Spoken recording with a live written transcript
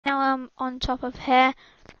on top of here,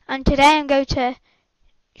 and today I'm going to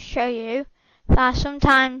show you that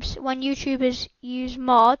sometimes when YouTubers use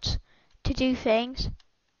mods to do things,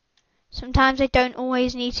 sometimes they don't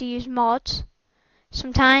always need to use mods.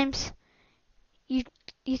 Sometimes you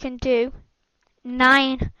can do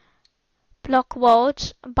 9 block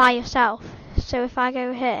worlds by yourself. So if I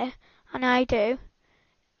go here and I do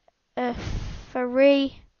a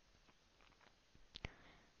 3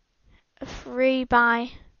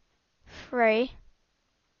 by 3,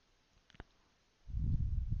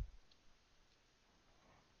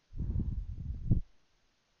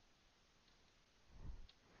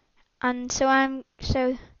 and so I'm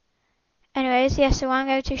going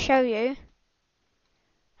to show you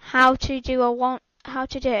how to do a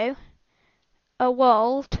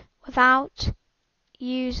world without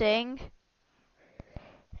using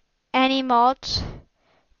any mods,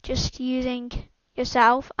 just using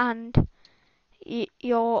yourself and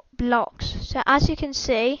your blocks. So as you can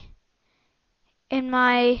see in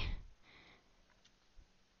my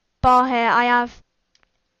bar here, I have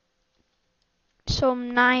a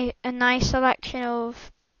nice selection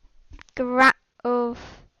of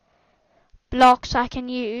blocks I can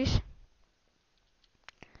use.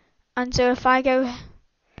 And so if I go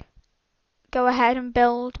ahead and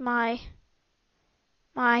build my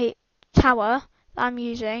tower that I'm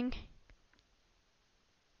using,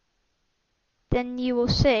 then you will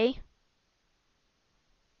see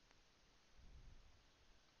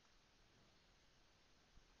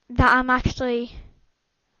that I'm actually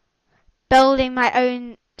building my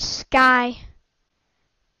own sky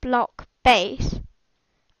block base,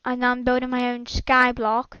 and I'm building my own sky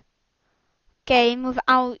block game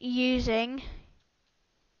without using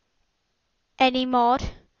any mod.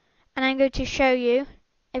 And I'm going to show you,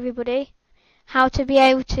 everybody, how to be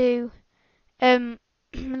able to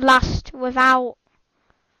last without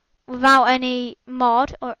any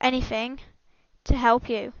mod or anything to help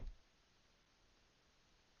you.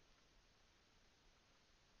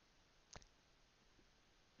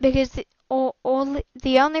 Because the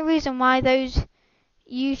only reason why those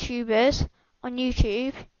YouTubers on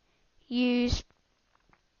YouTube use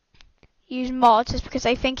mods is because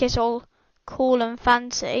they think it's all cool and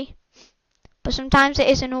fancy. But sometimes it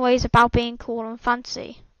isn't always about being cool and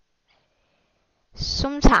fancy.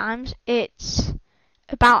 Sometimes it's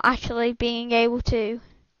about actually being able to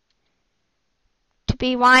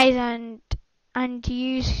be wise and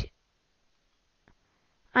use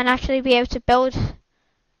and actually be able to build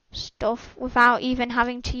stuff without even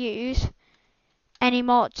having to use any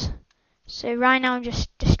mods. So right now I'm just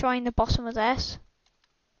destroying the bottom of this.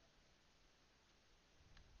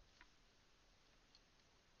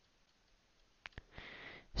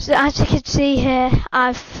 So as you can see here,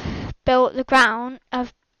 I've built the ground.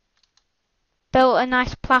 I've built a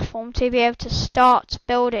nice platform to be able to start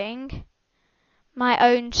building my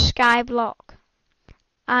own sky block.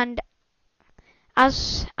 And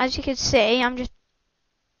as you can see, I'm just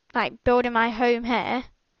like building my home here.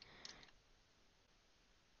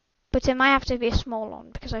 But it might have to be a small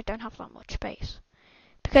one because I don't have that much space.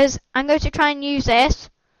 Because I'm going to try and use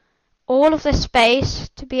all of this space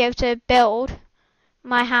to be able to build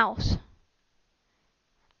my house.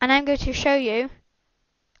 And I'm going to show you,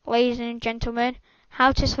 ladies and gentlemen,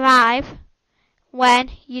 how to survive when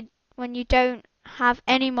you don't have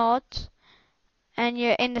any mods and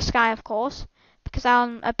you're in the sky, of course, because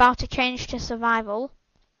I'm about to change to survival.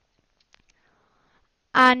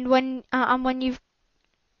 And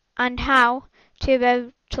how to be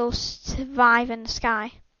able to survive in the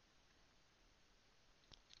sky.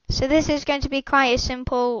 So this is going to be quite a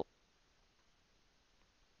simple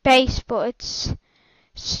base, but it's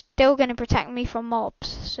still going to protect me from mobs,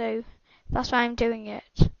 so that's why I'm doing it.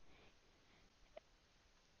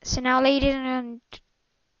 So now, ladies and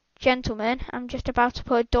gentlemen, I'm just about to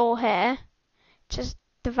put a door here to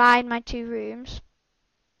divide my 2 rooms,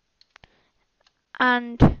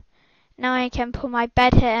 and now I can put my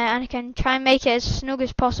bed here and I can try and make it as snug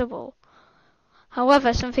as possible.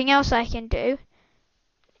 However, something else I can do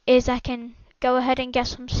is I can go ahead and get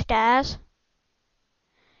some stairs.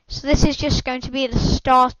 So this is just going to be the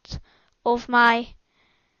start of my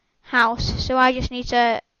house. So I just need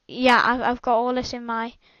to, I've got all this in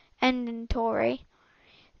my inventory.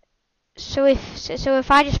 So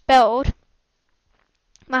if I just build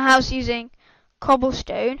my house using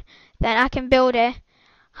cobblestone, then I can build it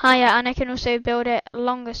higher and I can also build it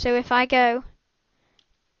longer. So if I go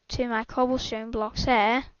to my cobblestone blocks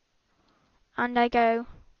here and I go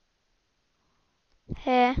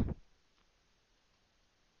here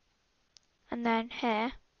and then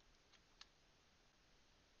here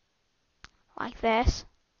like this,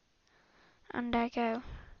 and I go